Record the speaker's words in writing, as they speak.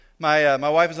My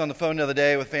wife was on the phone the other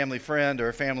day with a family friend or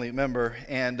a family member,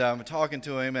 and talking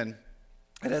to him, and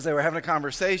as they were having a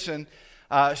conversation,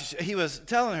 he was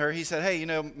telling her, he said, hey,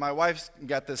 my wife's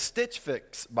got this Stitch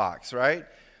Fix box, right?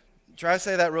 Try to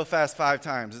say that real fast 5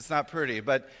 times. It's not pretty,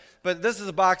 but this is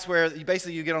a box where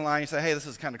you get online, you say, hey, this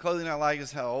is the kind of clothing I like, this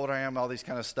is how old I am, all these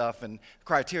kind of stuff and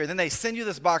criteria. Then they send you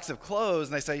this box of clothes,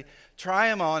 and they say, try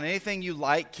them on. Anything you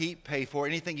like, keep, pay for it.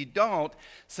 Anything you don't,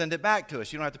 send it back to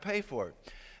us. You don't have to pay for it.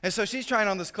 And so she's trying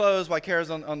on this clothes while Kara's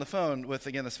on the phone with,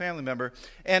 again, this family member.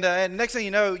 And next thing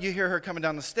you know, you hear her coming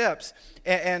down the steps.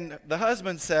 And the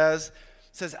husband says,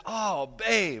 oh,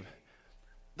 babe,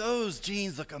 those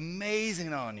jeans look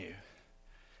amazing on you.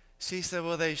 She said,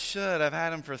 well, they should. I've had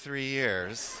them for 3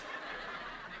 years.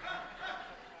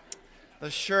 The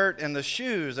shirt and the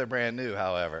shoes are brand new,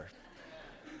 however.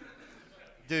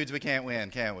 Dudes, we can't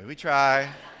win, can we? We try,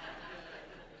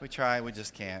 we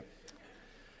just can't.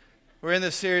 We're in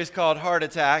this series called Heart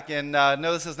Attack, and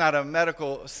no, this is not a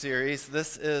medical series.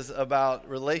 This is about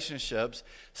relationships,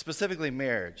 specifically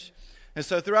marriage. And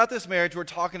so throughout this series, we're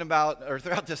talking about,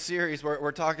 that's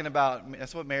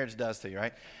what marriage does to you,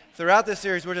 right? Throughout this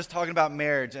series, we're just talking about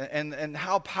marriage and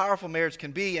how powerful marriage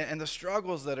can be and the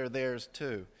struggles that are theirs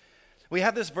too. We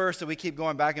have this verse that we keep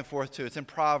going back and forth to. It's in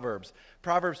Proverbs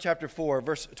chapter 4,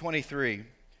 verse 23.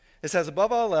 It says,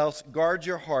 above all else, guard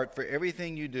your heart, for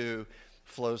everything you do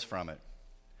flows from it.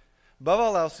 Above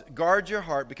all else, guard your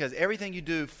heart, because everything you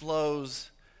do flows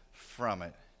from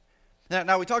it.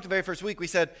 Now we talked the very first week, we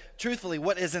said, truthfully,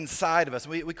 what is inside of us?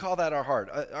 We call that our heart.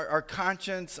 Our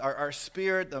conscience, our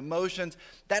spirit, the emotions,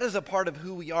 that is a part of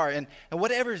who we are. And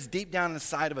whatever is deep down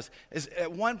inside of us is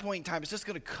at one point in time, it's just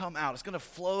going to come out. It's going to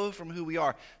flow from who we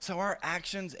are. So our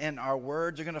actions and our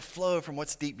words are going to flow from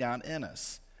what's deep down in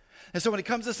us. And so when it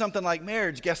comes to something like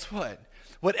marriage, guess what?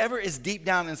 Whatever is deep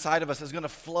down inside of us is going to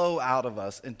flow out of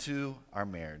us into our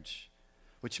marriage,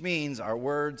 which means our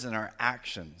words and our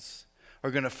actions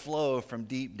are going to flow from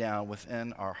deep down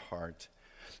within our heart.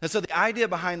 And so the idea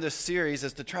behind this series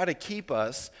is to try to keep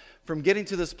us from getting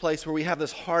to this place where we have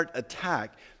this heart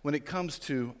attack when it comes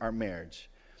to our marriage.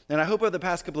 And I hope over the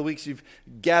past couple of weeks you've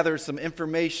gathered some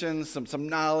information, some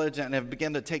knowledge, and have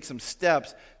begun to take some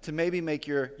steps to maybe make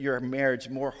your marriage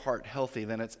more heart healthy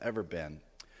than it's ever been.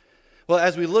 Well,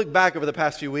 as we look back over the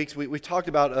past few weeks, we've talked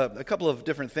about a couple of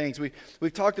different things.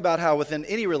 We've talked about how within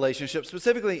any relationship,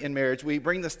 specifically in marriage, we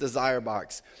bring this desire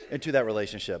box into that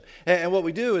relationship. And what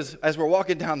we do is, as we're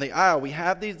walking down the aisle, we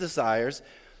have these desires.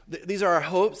 These are our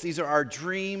hopes. These are our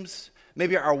dreams,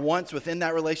 maybe our wants within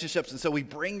that relationship. And so we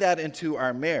bring that into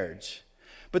our marriage.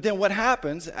 But then what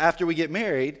happens after we get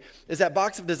married is that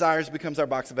box of desires becomes our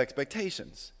box of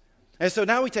expectations. And so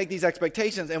now we take these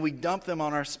expectations and we dump them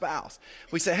on our spouse.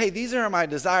 We say, hey, these are my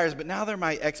desires, but now they're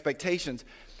my expectations.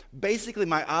 Basically,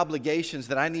 my obligations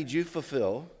that I need you to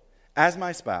fulfill as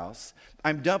my spouse.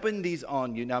 I'm dumping these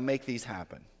on you. Now make these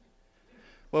happen.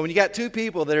 Well, when you got two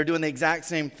people that are doing the exact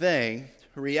same thing,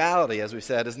 reality, as we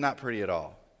said, is not pretty at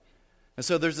all. And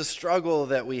so there's a struggle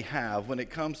that we have when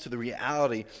it comes to the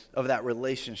reality of that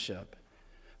relationship.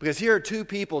 Because here are two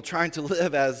people trying to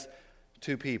live as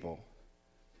two people.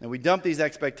 And we dump these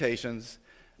expectations,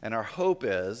 and our hope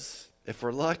is, if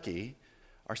we're lucky,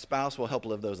 our spouse will help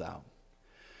live those out.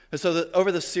 And so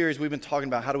over this series, we've been talking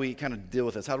about how do we kind of deal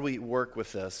with this? How do we work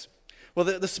with this? Well,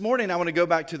 this morning, I want to go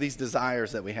back to these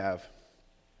desires that we have.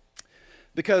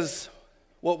 Because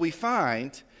what we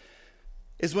find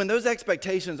is when those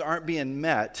expectations aren't being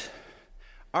met,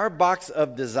 our box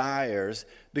of desires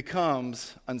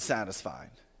becomes unsatisfied.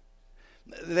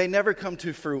 They never come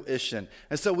to fruition.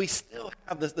 And so we still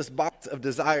have this box of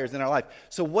desires in our life.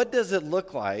 So what does it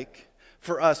look like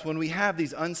for us when we have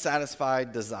these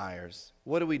unsatisfied desires?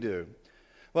 What do?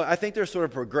 Well, I think there's sort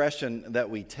of progression that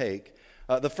we take.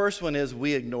 The first one is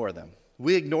we ignore them.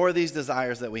 We ignore these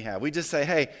desires that we have. We just say,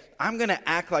 hey, I'm going to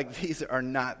act like these are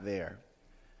not there.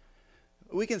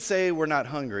 We can say we're not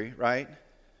hungry, right?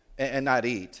 And not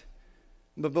eat.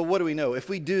 But what do we know? If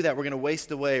we do that, we're going to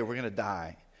waste away, we're going to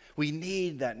die. We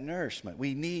need that nourishment.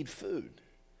 We need food.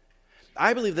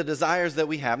 I believe the desires that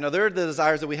we have, now there are the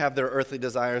desires that we have, they're earthly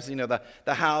desires,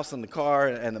 the house and the car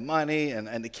and the money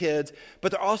and the kids,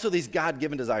 but there are also these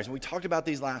God-given desires. And we talked about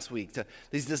these last week,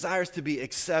 these desires to be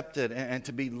accepted and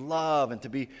to be loved and to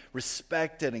be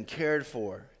respected and cared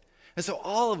for. And so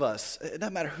all of us, it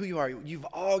doesn't matter who you are, we've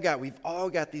all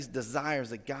got these desires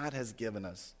that God has given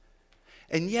us.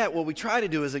 And yet what we try to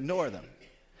do is ignore them.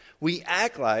 We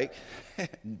act like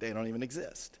they don't even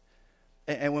exist.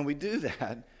 And when we do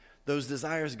that, those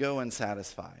desires go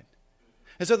unsatisfied.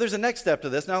 And so there's a next step to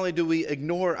this. Not only do we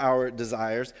ignore our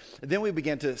desires, then we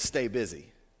begin to stay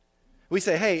busy. We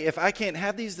say, hey, if I can't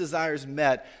have these desires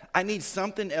met, I need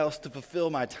something else to fulfill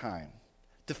my time,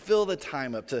 to fill the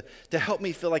time up, to help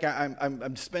me feel like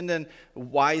I'm spending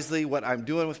wisely what I'm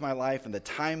doing with my life and the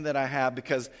time that I have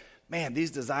because, man,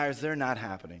 these desires, they're not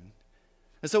happening.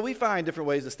 And so we find different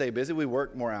ways to stay busy. We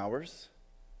work more hours.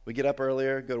 We get up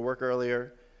earlier, go to work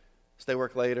earlier, stay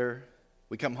work later.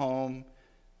 We come home.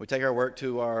 We take our work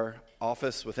to our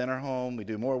office within our home. We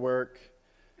do more work.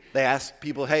 They ask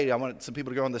people, hey, I want some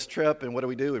people to go on this trip, and what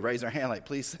do? We raise our hand like,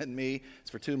 please send me. It's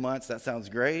for 2 months. That sounds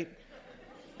great.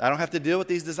 I don't have to deal with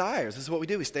these desires. This is what we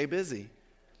do. We stay busy.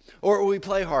 Or we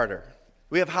play harder.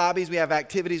 We have hobbies. We have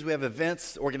activities. We have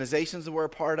events, organizations that we're a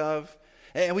part of,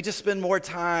 and we just spend more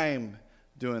time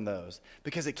doing those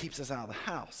because it keeps us out of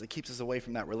the house. It keeps us away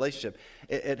from that relationship.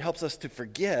 It helps us to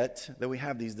forget that we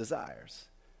have these desires.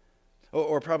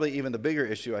 Or probably even the bigger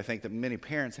issue I think that many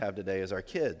parents have today is our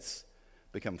kids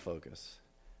become focus.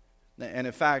 And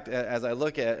in fact, as I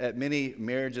look at many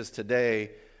marriages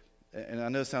today, and I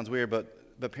know it sounds weird,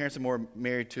 but parents are more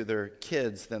married to their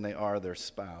kids than they are their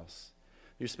spouse.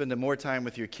 You're spending more time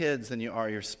with your kids than you are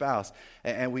your spouse.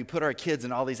 And we put our kids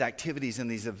in all these activities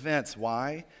and these events.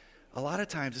 Why? A lot of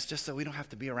times it's just so we don't have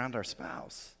to be around our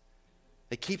spouse.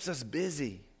 It keeps us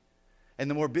busy. And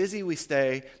the more busy we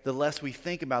stay, the less we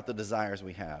think about the desires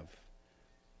we have.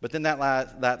 But then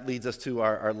that leads us to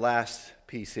our last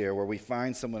piece here, where we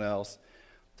find someone else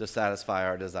to satisfy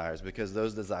our desires, because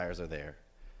those desires are there.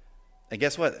 And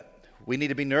guess what? We need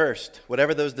to be nourished,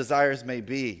 whatever those desires may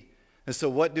be. And so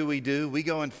what do? We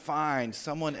go and find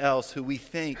someone else who we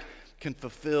think can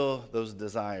fulfill those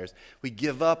desires. We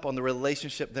give up on the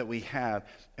relationship that we have,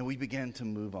 and we begin to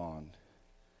move on.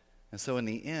 And so in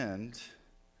the end,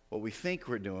 what we think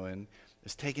we're doing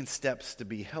is taking steps to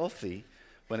be healthy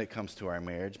when it comes to our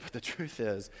marriage. But the truth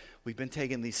is, we've been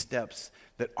taking these steps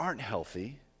that aren't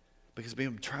healthy because we've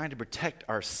been trying to protect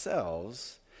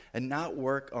ourselves and not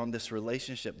work on this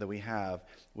relationship that we have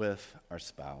with our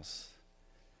spouse.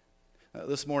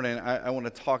 This morning, I want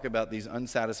to talk about these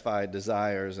unsatisfied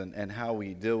desires and how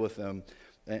we deal with them,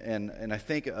 and I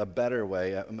think a better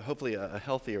way, hopefully a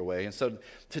healthier way. And so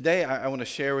today, I want to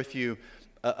share with you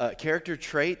a character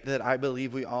trait that I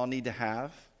believe we all need to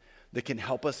have that can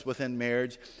help us within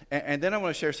marriage. And then I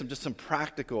want to share some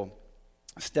practical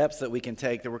steps that we can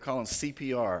take that we're calling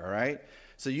CPR, all right?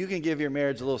 So you can give your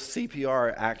marriage a little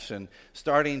CPR action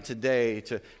starting today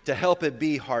to help it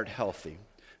be heart healthy.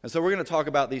 And so we're going to talk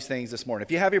about these things this morning.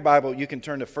 If you have your Bible, you can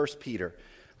turn to 1 Peter.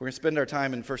 We're going to spend our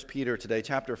time in 1 Peter today,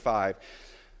 chapter 5.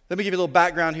 Let me give you a little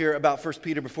background here about 1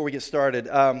 Peter before we get started.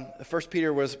 1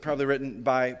 Peter was probably written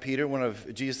by Peter, one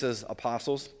of Jesus'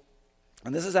 apostles.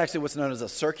 And this is actually what's known as a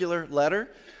circular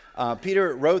letter.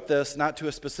 Peter wrote this not to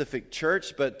a specific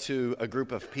church, but to a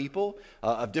group of people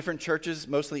of different churches,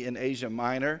 mostly in Asia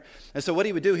Minor. And so what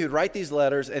he would do, he would write these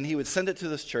letters, and he would send it to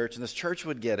this church, and this church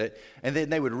would get it, and then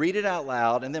they would read it out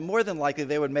loud, and then more than likely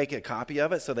they would make a copy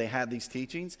of it, so they had these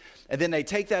teachings. And then they'd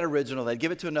take that original, they'd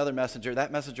give it to another messenger,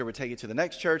 that messenger would take it to the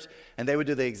next church, and they would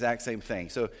do the exact same thing.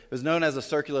 So it was known as a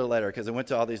circular letter because it went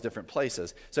to all these different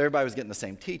places. So everybody was getting the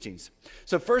same teachings.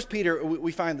 So 1 Peter,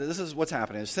 we find that this is what's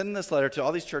happening. He's sending this letter to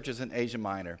all these churches in Asia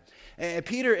Minor. And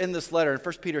Peter, in this letter, in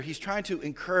 1 Peter, he's trying to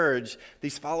encourage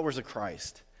these followers of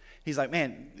Christ. He's like,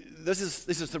 man, this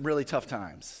is some really tough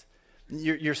times.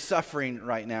 You're suffering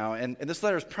right now. And this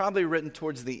letter is probably written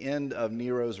towards the end of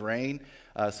Nero's reign.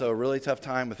 So a really tough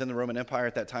time within the Roman Empire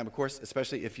at that time, of course,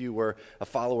 especially if you were a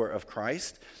follower of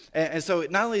Christ. And so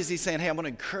not only is he saying, hey, I'm going to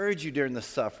encourage you during this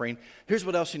suffering, here's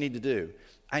what else you need to do.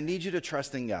 I need you to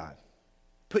trust in God.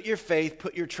 Put your faith,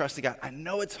 put your trust in God. I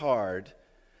know it's hard,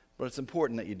 but it's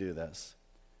important that you do this.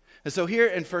 And so here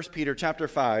in 1 Peter chapter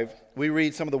 5, we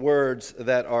read some of the words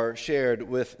that are shared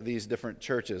with these different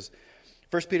churches.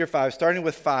 1 Peter 5, starting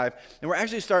with 5, and we're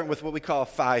actually starting with what we call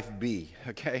 5b,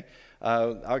 okay?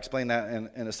 I'll explain that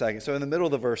in a second. So in the middle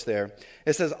of the verse there,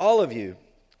 it says, all of you,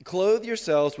 clothe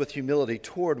yourselves with humility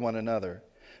toward one another,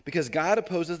 because God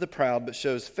opposes the proud but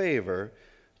shows favor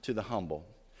to the humble.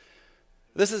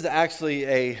 This is actually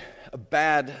a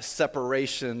bad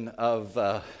separation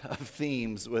of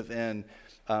themes within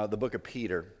the book of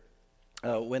Peter.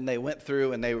 When they went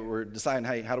through and they were deciding,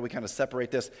 hey, how do we kind of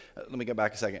separate this? Let me go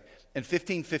back a second. In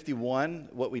 1551,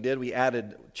 what we did, we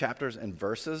added chapters and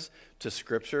verses to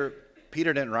Scripture.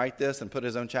 Peter didn't write this and put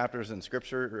his own chapters and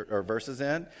Scripture or verses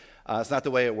in. It's not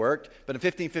the way it worked. But in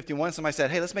 1551, somebody said,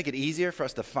 hey, let's make it easier for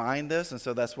us to find this. And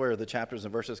so that's where the chapters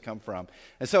and verses come from.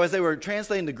 And so as they were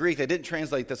translating the Greek, they didn't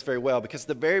translate this very well because at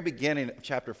the very beginning of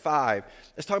chapter 5,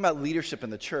 it's talking about leadership in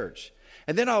the church.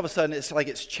 And then all of a sudden, it's like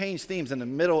it's changed themes in the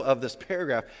middle of this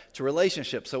paragraph to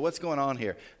relationships. So what's going on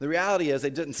here? The reality is they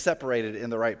didn't separate it in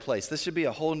the right place. This should be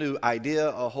a whole new idea,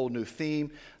 a whole new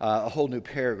theme, a whole new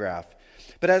paragraph.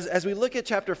 But as we look at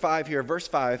chapter 5 here, verse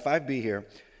 5, 5b here,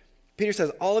 Peter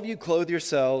says, all of you clothe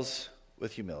yourselves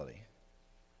with humility.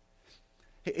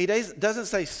 He doesn't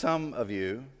say some of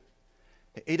you.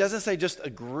 He doesn't say just a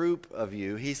group of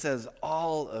you. He says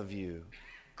all of you.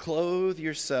 Clothe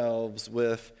yourselves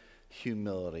with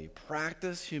humility.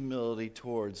 Practice humility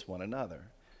towards one another.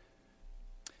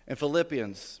 In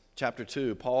Philippians chapter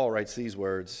 2, Paul writes these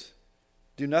words,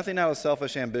 do nothing out of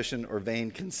selfish ambition or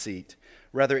vain conceit.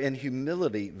 Rather, in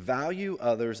humility, value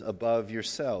others above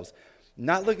yourselves,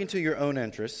 not looking to your own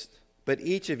interest, but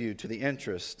each of you to the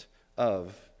interest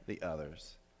of the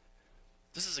others.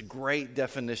 This is a great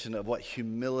definition of what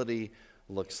humility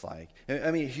looks like.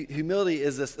 I mean, humility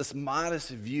is this modest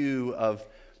view of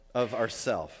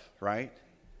ourself, right?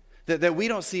 That we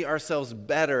don't see ourselves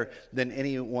better than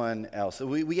anyone else.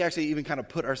 We actually even kind of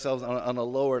put ourselves on a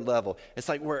lower level. It's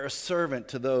like we're a servant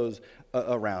to those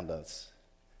around us.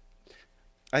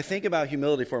 I think about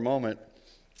humility for a moment,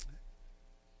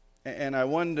 and I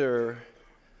wonder,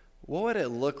 what would it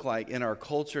look like in our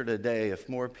culture today if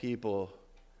more people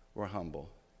were humble?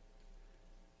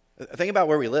 Think about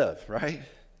where we live, right?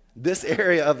 This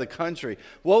area of the country.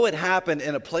 What would happen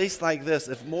in a place like this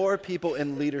if more people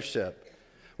in leadership,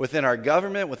 within our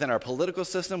government, within our political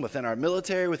system, within our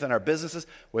military, within our businesses,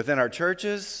 within our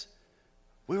churches,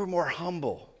 we were more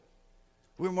humble.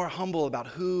 We were more humble about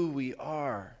who we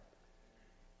are.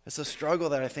 It's a struggle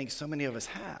that I think so many of us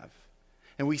have.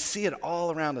 And we see it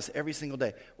all around us every single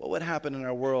day. What would happen in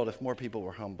our world if more people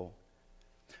were humble?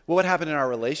 What would happen in our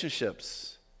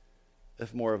relationships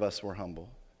if more of us were humble?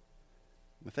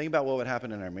 Think about what would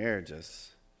happen in our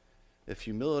marriages if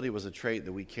humility was a trait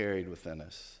that we carried within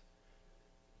us.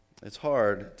 It's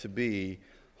hard to be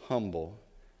humble.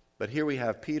 But here we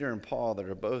have Peter and Paul that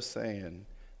are both saying,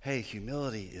 hey,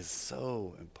 humility is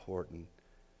so important.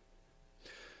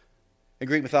 In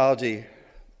Greek mythology,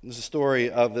 there's a story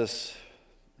of this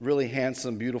really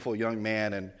handsome, beautiful young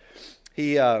man, and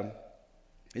he's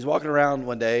walking around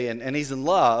one day, and he's in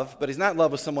love, but he's not in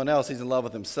love with someone else, he's in love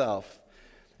with himself.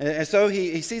 And so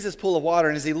he sees this pool of water,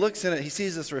 and as he looks in it, he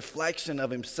sees this reflection of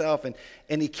himself,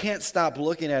 and he can't stop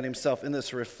looking at himself in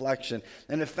this reflection.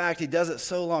 And in fact, he does it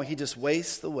so long, he just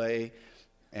wastes away,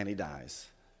 and he dies.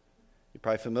 You're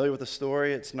probably familiar with the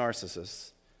story. It's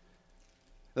Narcissus.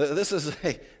 This is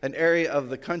an area of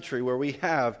the country where we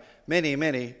have many,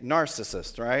 many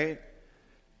narcissists, right?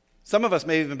 Some of us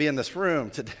may even be in this room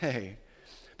today.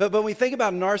 But when we think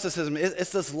about narcissism,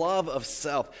 it's this love of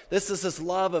self. This is this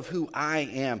love of who I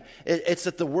am. It's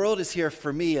that the world is here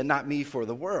for me and not me for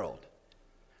the world.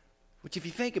 Which, if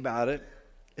you think about it,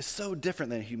 is so different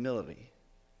than humility.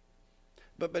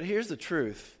 But here's the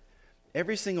truth.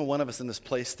 Every single one of us in this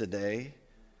place today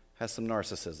has some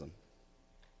narcissism.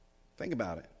 Think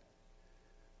about it.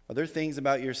 Are there things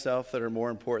about yourself that are more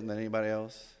important than anybody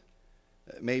else?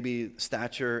 Maybe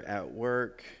stature at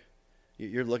work.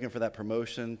 You're looking for that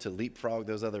promotion to leapfrog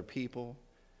those other people.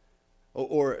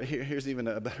 Or here's even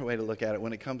a better way to look at it.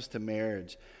 When it comes to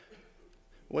marriage,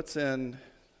 what's in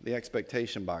the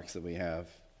expectation box that we have?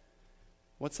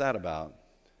 What's that about?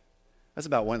 That's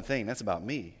about one thing. That's about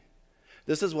me.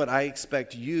 This is what I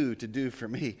expect you to do for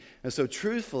me. And so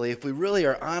truthfully, if we really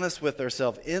are honest with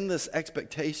ourselves in this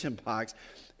expectation box,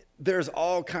 there's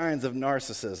all kinds of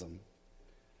narcissism.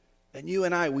 And you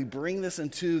and I, we bring this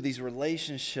into these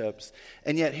relationships.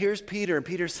 And yet here's Peter, and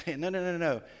Peter's saying,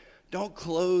 no. Don't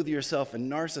clothe yourself in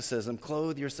narcissism.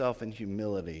 Clothe yourself in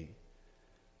humility.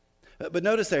 But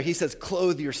notice there, he says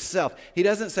clothe yourself. He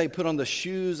doesn't say put on the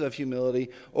shoes of humility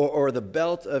or the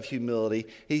belt of humility.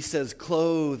 He says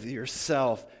clothe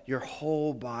yourself, your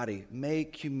whole body.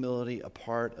 Make humility a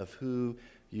part of who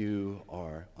you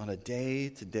are on a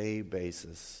day-to-day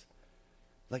basis.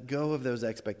 Let go of those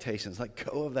expectations. Let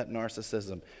go of that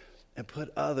narcissism and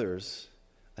put others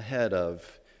ahead of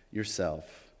yourself.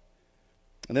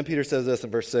 And then Peter says this in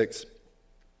verse 6.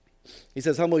 He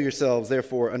says, humble yourselves,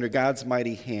 therefore, under God's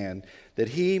mighty hand, that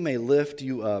he may lift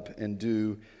you up in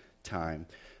due time.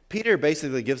 Peter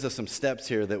basically gives us some steps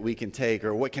here that we can take,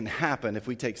 or what can happen if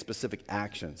we take specific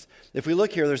actions. If we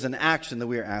look here, there's an action that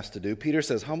we are asked to do. Peter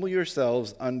says, humble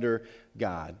yourselves under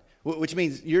God, which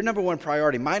means your number one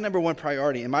priority, my number one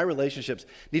priority in my relationships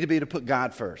need to be to put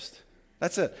God first.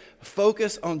 That's it.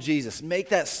 Focus on Jesus. Make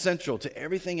that central to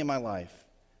everything in my life.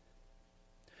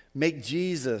 Make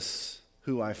Jesus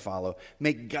who I follow.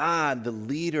 Make God the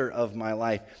leader of my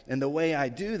life. And the way I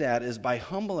do that is by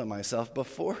humbling myself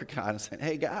before God and saying,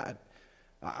 hey, God,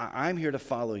 I'm here to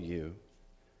follow you.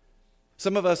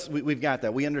 Some of us, we've got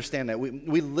that. We understand that.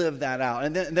 We live that out.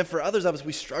 And then for others of us,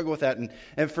 we struggle with that.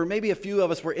 And for maybe a few of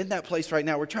us, we're in that place right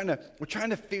now. We're trying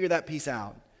to figure that piece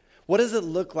out. What does it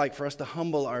look like for us to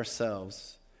humble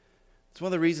ourselves? It's one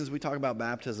of the reasons we talk about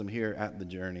baptism here at The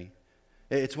Journey.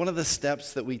 It's one of the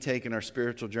steps that we take in our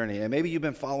spiritual journey. And maybe you've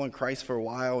been following Christ for a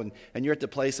while and you're at the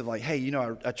place of like, hey,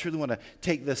 I truly want to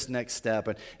take this next step.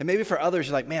 And maybe for others,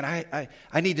 you're like, man,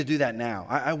 I need to do that now.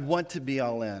 I want to be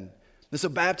all in. And so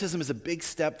baptism is a big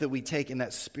step that we take in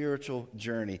that spiritual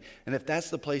journey. And if that's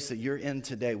the place that you're in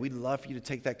today, we'd love for you to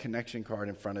take that connection card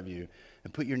in front of you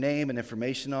and put your name and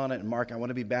information on it and mark, I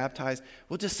want to be baptized.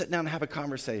 We'll just sit down and have a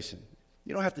conversation.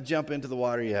 You don't have to jump into the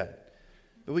water yet,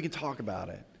 but we can talk about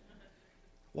it.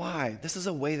 Why? This is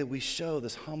a way that we show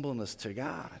this humbleness to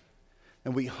God.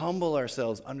 And we humble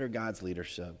ourselves under God's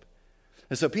leadership.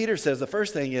 And so Peter says the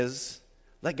first thing is,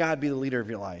 let God be the leader of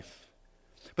your life.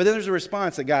 But then there's a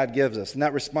response that God gives us, and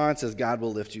that response is God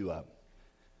will lift you up,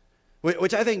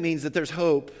 which I think means that there's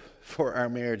hope for our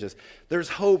marriages. There's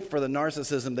hope for the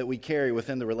narcissism that we carry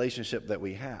within the relationship that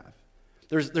we have.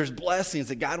 There's blessings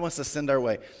that God wants to send our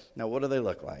way. Now, what do they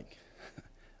look like?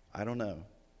 I don't know.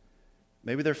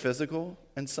 Maybe they're physical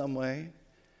in some way.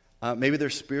 Maybe they're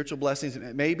spiritual blessings.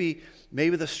 Maybe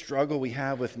the struggle we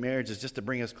have with marriage is just to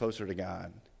bring us closer to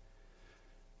God.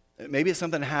 Maybe it's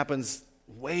something that happens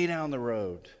way down the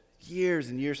road, years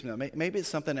and years from now. Maybe it's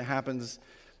something that happens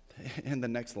in the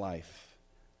next life.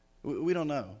 We don't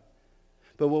know.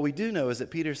 But what we do know is that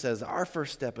Peter says our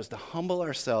first step is to humble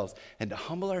ourselves and to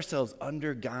humble ourselves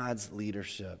under God's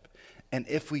leadership. And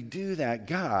if we do that,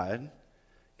 God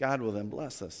will then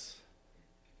bless us.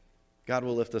 God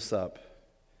will lift us up.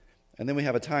 And then we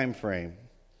have a time frame.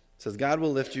 It says God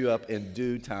will lift you up in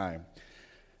due time.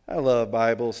 I love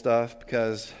Bible stuff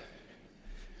because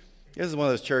this is one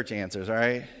of those church answers, all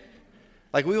right?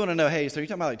 Like we want to know, hey, so you're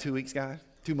talking about like 2 weeks, God?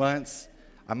 2 months?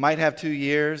 I might have 2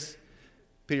 years.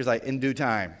 Peter's like, in due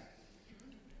time.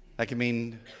 That can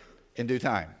mean in due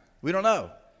time. We don't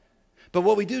know. But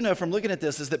what we do know from looking at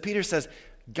this is that Peter says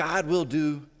God will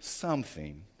do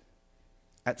something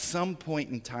at some point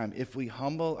in time. If we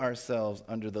humble ourselves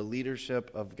under the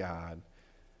leadership of God,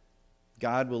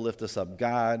 God will lift us up.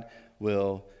 God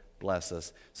will bless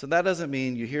us. So that doesn't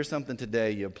mean you hear something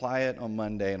today, you apply it on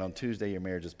Monday, and on Tuesday your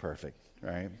marriage is perfect,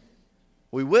 right?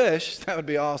 We wish that would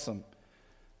be awesome.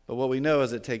 But what we know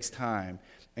is it takes time.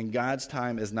 And God's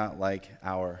time is not like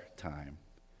our time.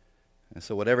 And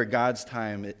so whatever God's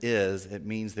time is, it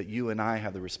means that you and I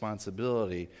have the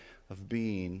responsibility of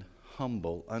being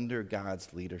humble under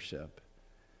God's leadership.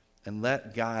 And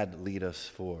let God lead us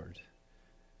forward.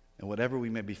 And whatever we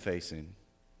may be facing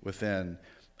within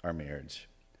our marriage.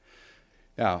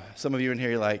 Now, some of you in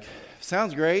here are like,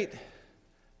 sounds great,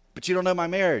 but you don't know my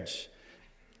marriage.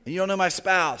 And you don't know my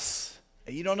spouse.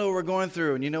 And you don't know what we're going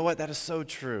through. And you know what? That is so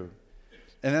true.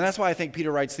 And then that's why I think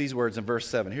Peter writes these words in verse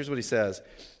 7. Here's what he says.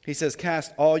 He says,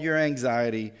 cast all your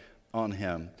anxiety on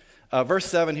him. Verse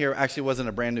 7 here actually wasn't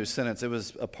a brand new sentence. It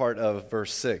was a part of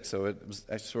verse 6. So it was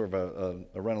actually sort of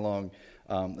a run-along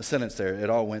sentence there.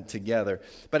 It all went together.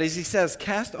 But as he says,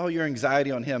 cast all your anxiety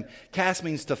on him. Cast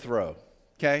means to throw,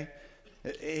 okay?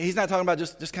 He's not talking about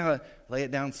just kind of lay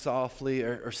it down softly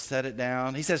or set it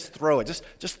down. He says throw it.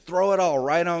 Just throw it all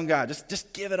right on God.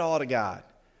 Just give it all to God.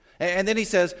 And then he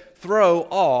says throw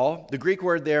all. The Greek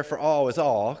word there for all is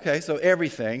all. Okay, so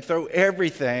everything. Throw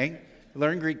everything.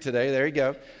 Learn Greek today. There you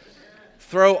go.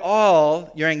 Throw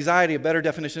all your anxiety. A better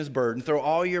definition is burden. Throw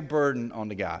all your burden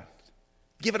onto God.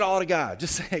 Give it all to God.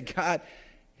 Just say, God,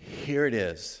 here it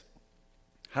is.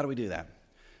 How do we do that?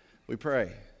 We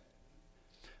pray.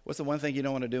 What's the one thing you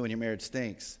don't want to do when your marriage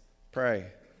stinks? Pray,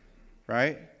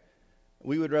 right?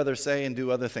 We would rather say and do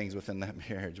other things within that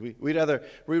marriage. We'd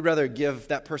rather give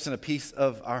that person a piece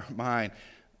of our mind.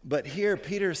 But here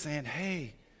Peter is saying,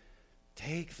 hey,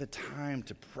 take the time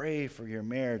to pray for your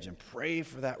marriage and pray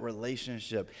for that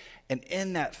relationship. And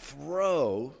in that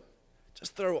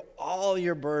just throw all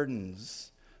your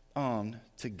burdens on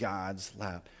to God's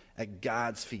lap, at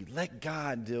God's feet. Let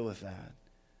God deal with that.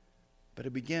 But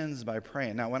it begins by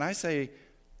praying. Now, when I say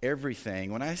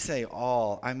everything, when I say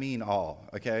all, I mean all,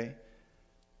 okay?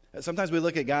 Sometimes we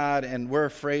look at God and we're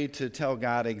afraid to tell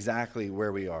God exactly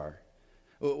where we are.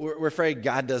 We're afraid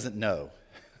God doesn't know,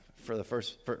 for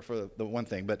the one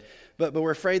thing. But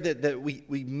we're afraid that we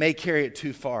may carry it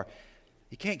too far.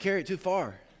 You can't carry it too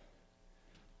far.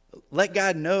 Let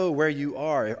God know where you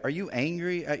are. Are you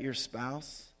angry at your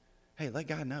spouse? Hey, let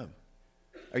God know.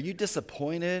 Are you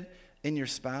disappointed in your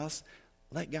spouse?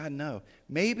 Let God know.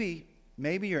 Maybe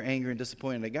you're angry and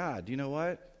disappointed at God. Do you know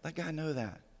what? Let God know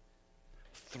that.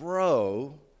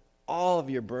 throw all of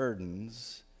your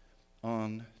burdens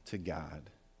on to God.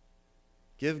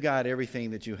 Give God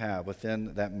everything that you have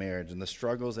within that marriage and the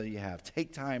struggles that you have.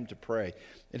 Take time to pray.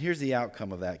 And here's the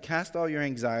outcome of that. Cast all your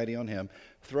anxiety on him.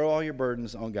 Throw all your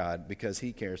burdens on God because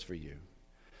he cares for you.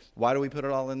 Why do we put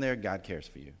it all in there? God cares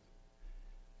for you.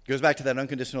 It goes back to that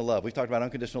unconditional love. We've talked about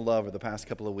unconditional love over the past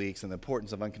couple of weeks and the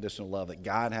importance of unconditional love that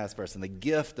God has for us and the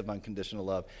gift of unconditional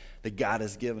love that God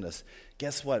has given us.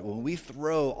 Guess what? When we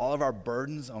throw all of our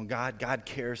burdens on God, God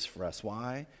cares for us.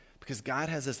 Why? Because God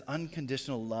has this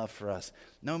unconditional love for us.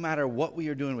 No matter what we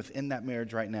are doing within that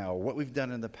marriage right now or what we've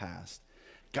done in the past,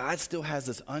 God still has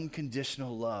this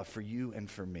unconditional love for you and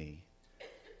for me.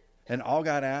 And all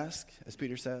God asks, as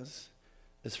Peter says,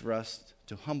 is for us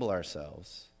to humble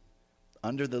ourselves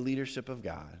under the leadership of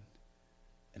God.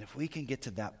 And if we can get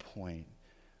to that point,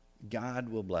 God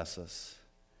will bless us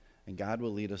and God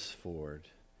will lead us forward.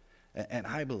 And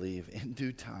I believe in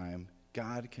due time,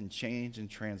 God can change and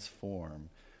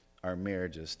transform our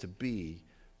marriages to be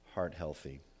heart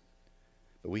healthy.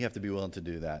 But we have to be willing to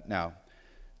do that. Now,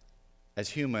 as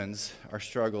humans, our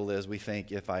struggle is we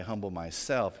think if I humble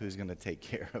myself, who's going to take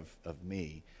care of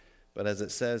me? But as it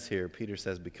says here, Peter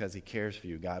says, because he cares for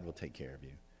you, God will take care of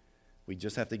you. We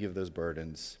just have to give those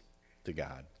burdens to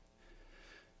God.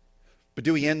 But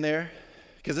do we end there?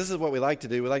 Because this is what we like to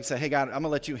do. We like to say, hey, God, I'm going to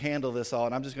let you handle this all,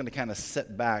 and I'm just going to kind of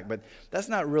sit back. But that's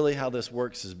not really how this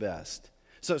works is best.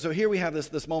 So here we have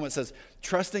this moment that says,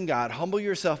 trust in God, humble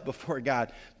yourself before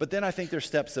God. But then I think there's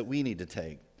steps that we need to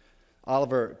take.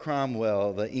 Oliver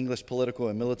Cromwell, the English political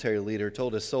and military leader,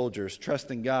 told his soldiers, trust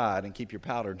in God and keep your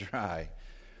powder dry.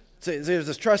 So there's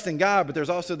this trust in God, but there's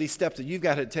also these steps that you've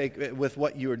got to take with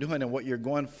what you are doing and what you're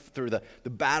going through, the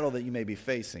battle that you may be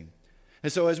facing.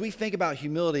 And so as we think about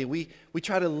humility, we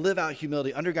try to live out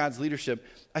humility under God's leadership.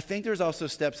 I think there's also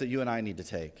steps that you and I need to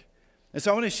take. And so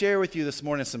I want to share with you this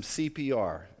morning some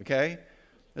CPR, okay?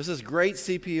 This is great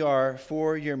CPR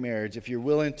for your marriage if you're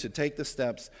willing to take the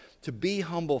steps to be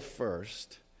humble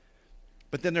first.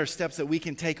 But then there are steps that we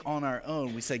can take on our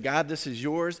own. We say, God, this is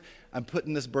yours. I'm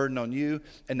putting this burden on you.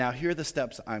 And now here are the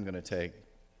steps I'm going to take.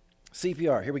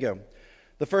 CPR, here we go.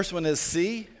 The first one is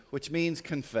C, which means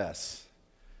confess.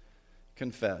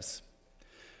 Confess.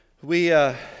 We,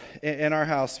 in our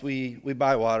house, we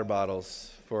buy water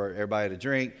bottles for everybody to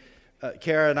drink.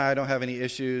 Kara and I don't have any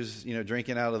issues,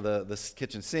 drinking out of the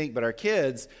kitchen sink. But our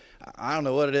kids, I don't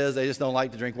know what it is. They just don't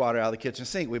like to drink water out of the kitchen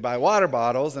sink. We buy water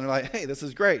bottles, and they're like, hey, this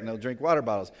is great. And they'll drink water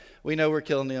bottles. We know we're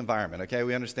killing the environment, okay?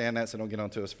 We understand that, so don't get on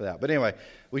to us for that. But anyway,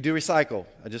 we do recycle.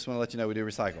 I just want to let you know we do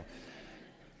recycle.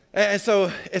 And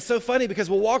so it's so funny because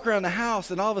we'll walk around the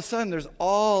house, and all of a sudden there's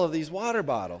all of these water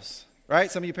bottles, right?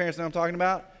 Some of you parents know what I'm talking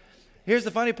about. Here's the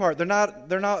funny part. They're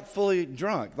not fully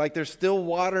drunk. Like, there's still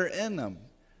water in them.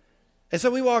 And so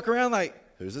we walk around like,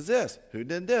 whose is this? Who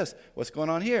did this? What's going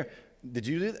on here? Did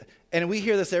you do that? And we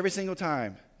hear this every single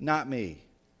time. Not me,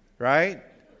 right?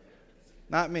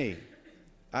 Not me.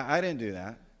 I didn't do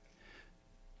that.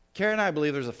 Kara and I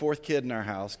believe there's a fourth kid in our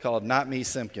house called Not Me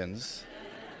Simpkins.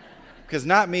 Because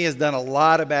Not Me has done a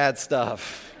lot of bad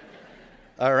stuff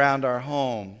around our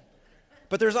home.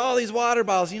 But there's all these water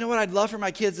bottles. You know what I'd love for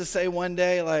my kids to say one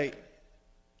day? Like,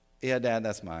 yeah, Dad,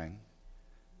 that's mine.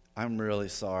 I'm really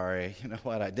sorry. You know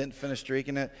what? I didn't finish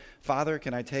drinking it. Father,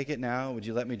 can I take it now? Would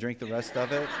you let me drink the rest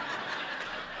of it?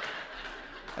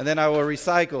 And then I will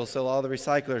recycle so all the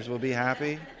recyclers will be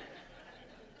happy.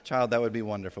 Child, that would be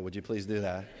wonderful. Would you please do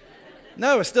that?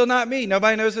 No, it's still not me.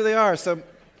 Nobody knows who they are. So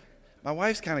my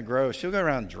wife's kind of gross. She'll go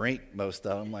around and drink most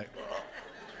of them. Like,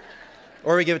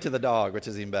 or we give it to the dog, which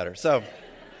is even better. So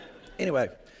anyway,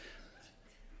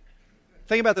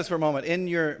 think about this for a moment. In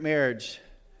your marriage,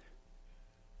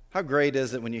 how great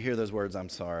is it when you hear those words, I'm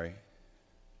sorry?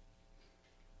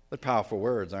 They're powerful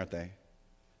words, aren't they?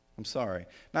 I'm sorry.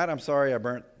 Not I'm sorry I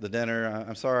burnt the dinner.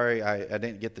 I'm sorry I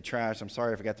didn't get the trash. I'm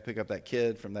sorry I forgot to pick up that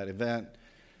kid from that event.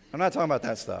 I'm not talking about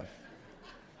that stuff.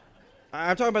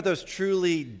 I'm talking about those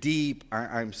truly deep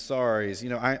I'm sorries.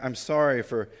 I'm sorry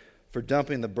for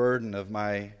dumping the burden of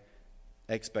my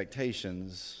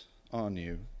expectations on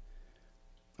you.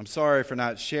 I'm sorry for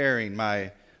not sharing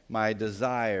my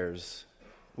desires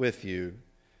with you.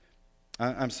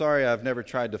 I'm sorry I've never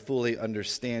tried to fully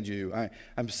understand you.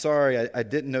 I'm sorry I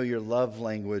didn't know your love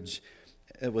language.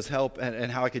 It was help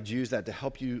and how I could use that to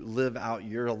help you live out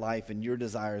your life and your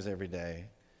desires every day.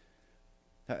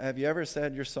 Have you ever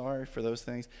said you're sorry for those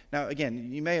things? Now,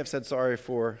 again, you may have said sorry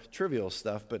for trivial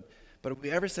stuff, but have we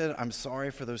ever said I'm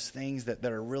sorry for those things that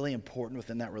are really important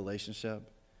within that relationship?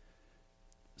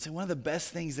 So one of the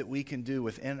best things that we can do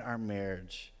within our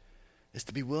marriage is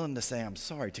to be willing to say, I'm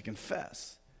sorry, to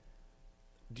confess.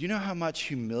 Do you know how much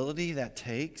humility that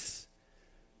takes?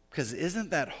 Because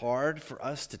isn't that hard for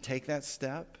us to take that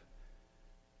step?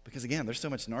 Because again, there's so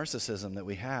much narcissism that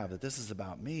we have that this is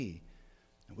about me.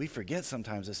 And we forget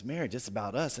sometimes this marriage, it's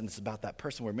about us and it's about that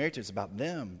person we're married to, it's about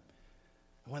them.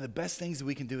 And one of the best things that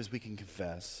we can do is we can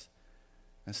confess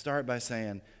and start by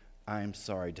saying, I'm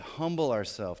sorry, to humble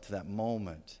ourselves to that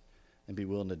moment and be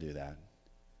willing to do that.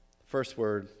 First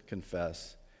word,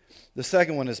 confess. The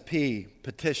second one is P,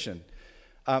 petition.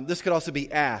 This could also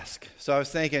be ask. So I was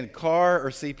thinking CAR or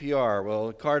CPR.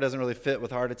 Well, CAR doesn't really fit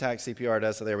with heart attack. CPR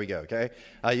does, so there we go, okay?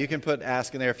 You can put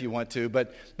ask in there if you want to.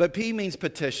 But P means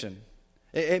petition.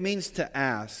 It means to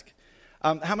ask.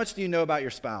 How much do you know about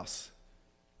your spouse?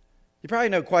 You probably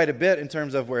know quite a bit in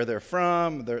terms of where they're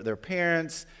from, their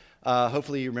parents.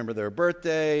 Hopefully you remember their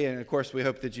birthday. And, of course, we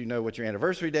hope that you know what your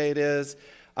anniversary date is.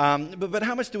 But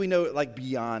how much do we know, like,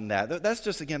 beyond that? That's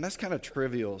just, again, that's kind of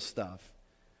trivial stuff.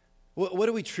 What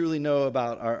do we truly know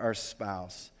about our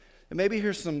spouse? And maybe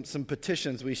here's some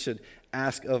petitions we should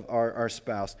ask of our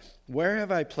spouse. Where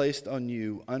have I placed on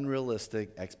you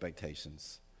unrealistic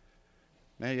expectations?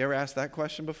 Man, you ever asked that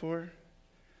question before?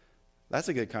 That's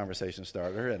a good conversation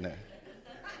starter, isn't it?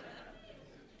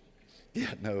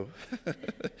 Yeah, no.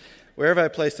 Where have I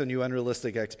placed on you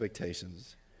unrealistic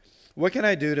expectations? What can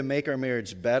I do to make our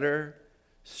marriage better,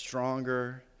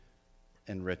 stronger,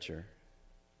 and richer?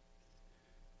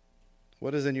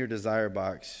 What is in your desire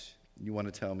box you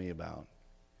want to tell me about?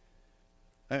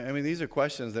 I mean, these are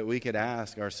questions that we could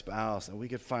ask our spouse, and we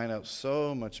could find out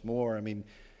so much more. I mean,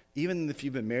 even if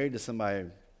you've been married to somebody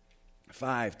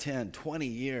 5, 10, 20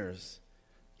 years,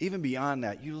 even beyond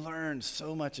that, you learn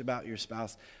so much about your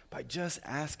spouse by just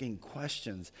asking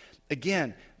questions.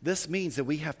 Again, this means that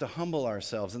we have to humble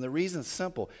ourselves, and the reason's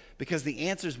simple, because the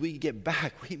answers we get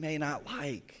back we may not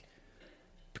like.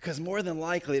 Because more than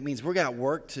likely, it means we've got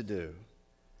work to do.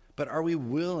 But are we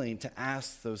willing to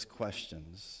ask those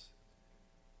questions?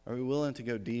 Are we willing to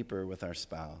go deeper with our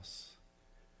spouse?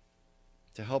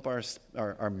 To help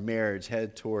our marriage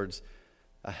head towards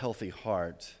a healthy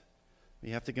heart,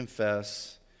 we have to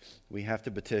confess, we have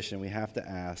to petition, we have to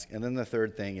ask. And then the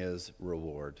third thing is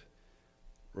reward.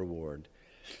 Reward.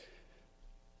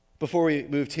 Before we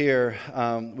moved here,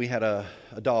 we had a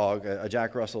dog, a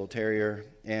Jack Russell Terrier,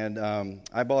 and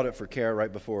I bought it for Kara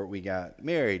right before we got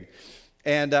married.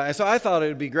 And so I thought it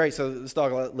would be great. So this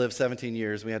dog lived 17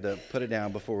 years. We had to put it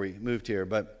down before we moved here.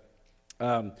 But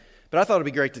I thought it would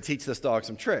be great to teach this dog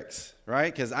some tricks,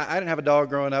 right? Because I didn't have a dog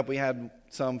growing up. We had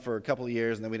some for a couple of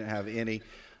years, and then we didn't have any.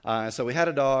 So we had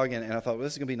a dog, and I thought, well,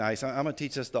 this is going to be nice. I'm going to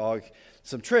teach this dog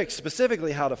some tricks,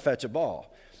 specifically how to fetch a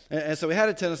ball. And so we had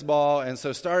a tennis ball, and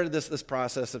so started this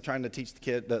process of trying to teach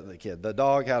the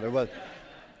dog how to, well,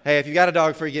 hey, if you got a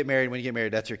dog before you get married, when you get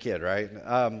married, that's your kid, right?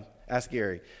 Ask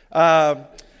Gary.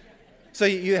 So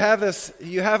you have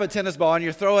a tennis ball, and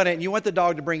you're throwing it, and you want the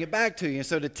dog to bring it back to you. And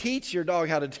so to teach your dog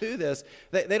how to do this,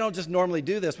 they don't just normally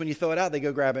do this. When you throw it out, they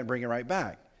go grab it and bring it right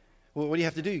back. Well, what do you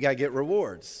have to do? You got to get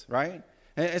rewards, right?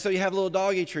 And so you have little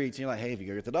doggy treats, and you're like, hey, if you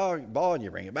go get the ball and you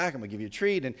bring it back, I'm going to give you a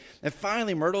treat. And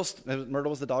finally, Myrtle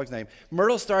was the dog's name.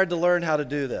 Myrtle started to learn how to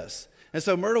do this. And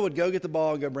so Myrtle would go get the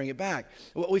ball and go bring it back.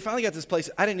 Well, we finally got this place.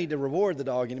 I didn't need to reward the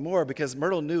dog anymore because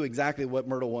Myrtle knew exactly what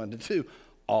Myrtle wanted to do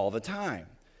all the time.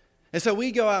 And so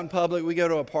we go out in public, we go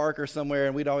to a park or somewhere,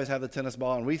 and we'd always have the tennis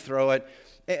ball, and we throw it.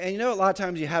 And you know, a lot of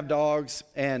times you have dogs,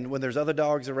 and when there's other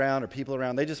dogs around or people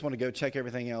around, they just want to go check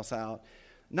everything else out.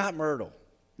 Not Myrtle.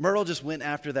 Myrtle just went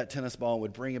after that tennis ball and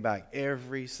would bring it back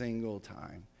every single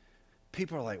time.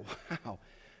 People are like, wow,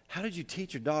 how did you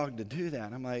teach your dog to do that?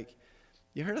 And I'm like,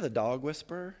 you heard of the dog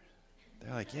whisperer?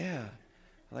 They're like, yeah.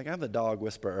 I'm the dog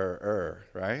whisperer,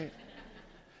 right?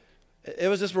 It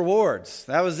was just rewards.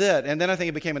 That was it. And then I think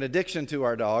it became an addiction to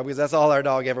our dog because that's all our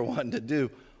dog ever wanted to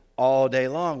do all day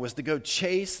long was to go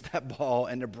chase that ball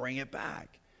and to bring it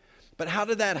back. But how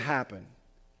did that happen?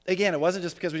 Again, it wasn't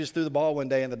just because we just threw the ball one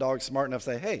day and the dog's smart enough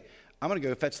to say, hey, I'm going to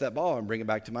go fetch that ball and bring it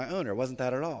back to my owner. It wasn't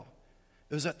that at all.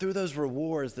 It was through those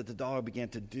rewards that the dog began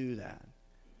to do that.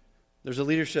 There's a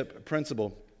leadership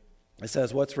principle. It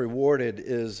says what's rewarded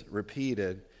is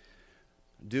repeated.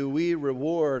 Do we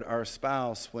reward our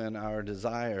spouse when our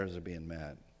desires are being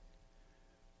met?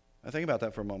 Now think about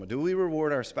that for a moment. Do we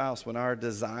reward our spouse when our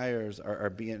desires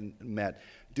are being met?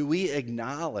 Do we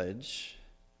acknowledge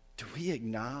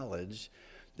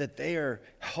that they are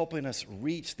helping us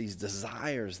reach these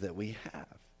desires that we have?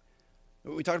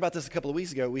 We talked about this a couple of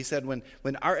weeks ago. We said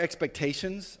when our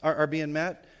expectations are being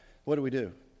met, what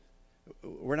do?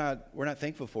 We're not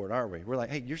thankful for it, are we? We're like,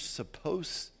 hey, you're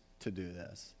supposed to do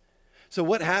this. So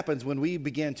what happens when we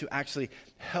begin to actually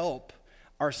help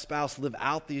our spouse live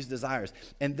out these desires,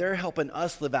 and they're helping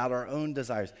us live out our own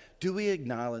desires. Do we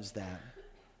acknowledge that?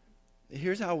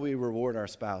 Here's how we reward our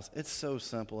spouse. It's so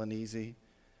simple and easy.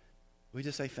 We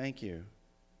just say thank you,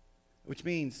 which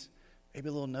means maybe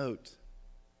a little note.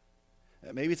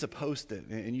 Maybe it's a Post-it,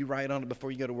 and you write on it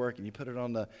before you go to work, and you put it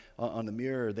on the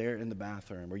mirror there in the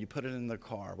bathroom, or you put it in the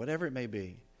car, whatever it may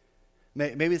be.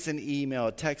 Maybe it's an email,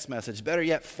 a text message, better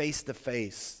yet,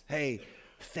 face-to-face. Hey,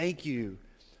 thank you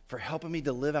for helping me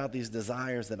to live out these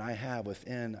desires that I have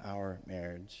within our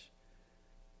marriage.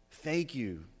 Thank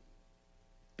you.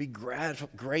 Be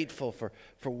grateful for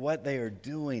what they are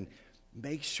doing.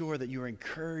 Make sure that you're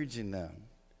encouraging them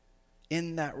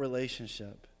in that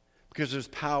relationship. Because there's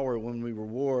power when we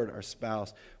reward our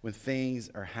spouse, when things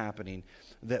are happening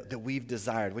that we've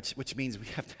desired, which means we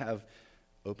have to have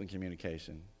open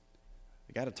communication.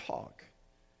 We got to talk.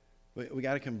 We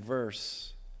got to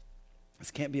converse.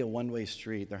 This can't be a one-way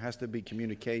street. There has to be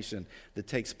communication that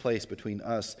takes place between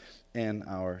us and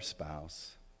our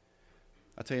spouse.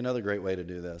 I'll tell you another great way to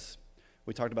do this.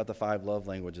 We talked about the 5 love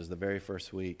languages the very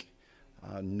first week.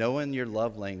 Knowing your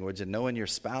love language and knowing your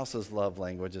spouse's love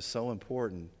language is so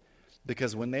important.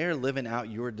 Because when they are living out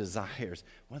your desires,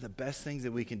 one of the best things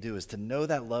that we can do is to know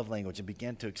that love language and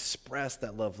begin to express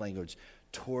that love language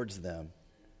towards them.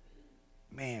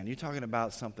 Man, you're talking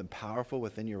about something powerful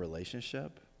within your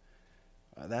relationship.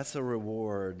 That's a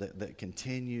reward that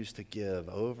continues to give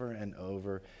over and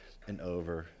over and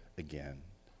over again.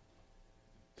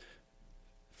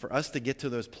 For us to get to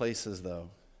those places, though,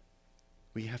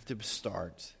 we have to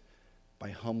start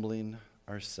by humbling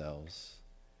ourselves.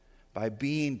 By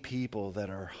being people that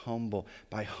are humble,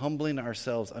 by humbling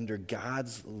ourselves under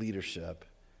God's leadership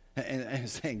and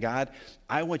saying, God,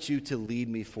 I want you to lead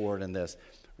me forward in this.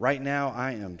 Right now,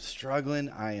 I am struggling.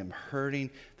 I am hurting.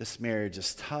 This marriage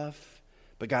is tough.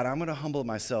 But God, I'm going to humble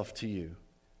myself to you.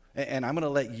 And I'm going to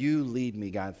let you lead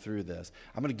me, God, through this.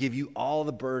 I'm going to give you all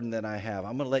the burden that I have.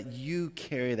 I'm going to let you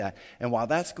carry that. And while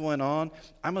that's going on,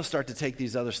 I'm going to start to take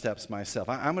these other steps myself.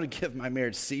 I'm going to give my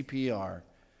marriage CPR.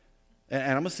 And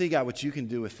I'm going to see, God, what you can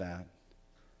do with that.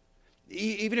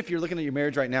 Even if you're looking at your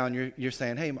marriage right now and you're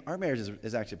saying, hey, our marriage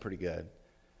is actually pretty good.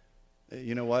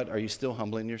 You know what? Are you still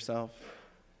humbling yourself?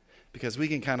 Because we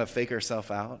can kind of fake ourselves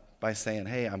out by saying,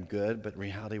 hey, I'm good, but in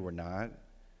reality we're not.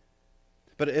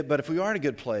 But if we are in a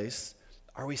good place,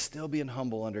 are we still being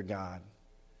humble under God?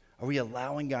 Are we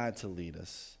allowing God to lead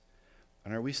us?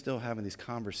 And are we still having these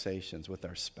conversations with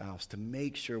our spouse to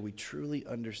make sure we truly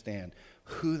understand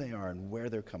who they are and where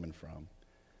they're coming from?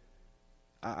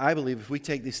 I believe if we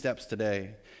take these steps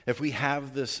today, if we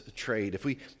have this trait, if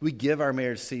we give our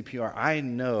marriage CPR, I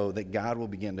know that God will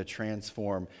begin to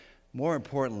transform, more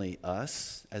importantly,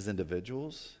 us as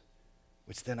individuals,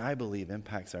 which then I believe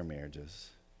impacts our marriages.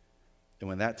 And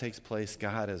when that takes place,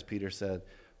 God, as Peter said,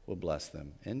 will bless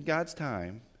them. In God's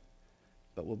time,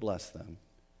 but will bless them.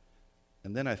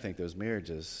 And then I think those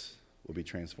marriages will be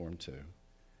transformed too.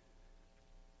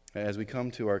 As we come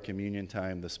to our communion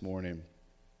time this morning,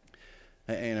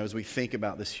 and as we think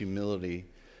about this humility,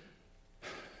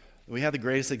 we have the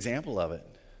greatest example of it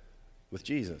with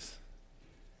Jesus.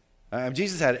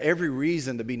 Jesus had every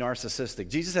reason to be narcissistic.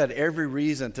 Jesus had every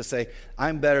reason to say,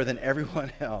 I'm better than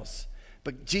everyone else.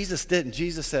 But Jesus didn't.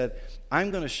 Jesus said, I'm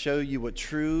going to show you what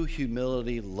true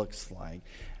humility looks like.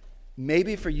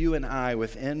 Maybe for you and I,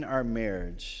 within our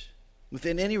marriage,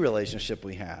 within any relationship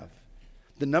we have,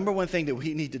 the number one thing that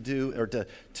we need to do or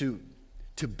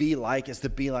to be like is to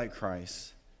be like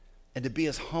Christ and to be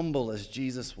as humble as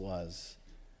Jesus was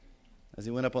as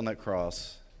he went up on that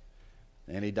cross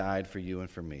and he died for you and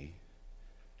for me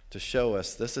to show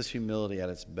us this is humility at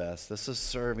its best. This is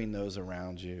serving those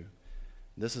around you.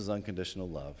 This is unconditional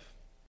love.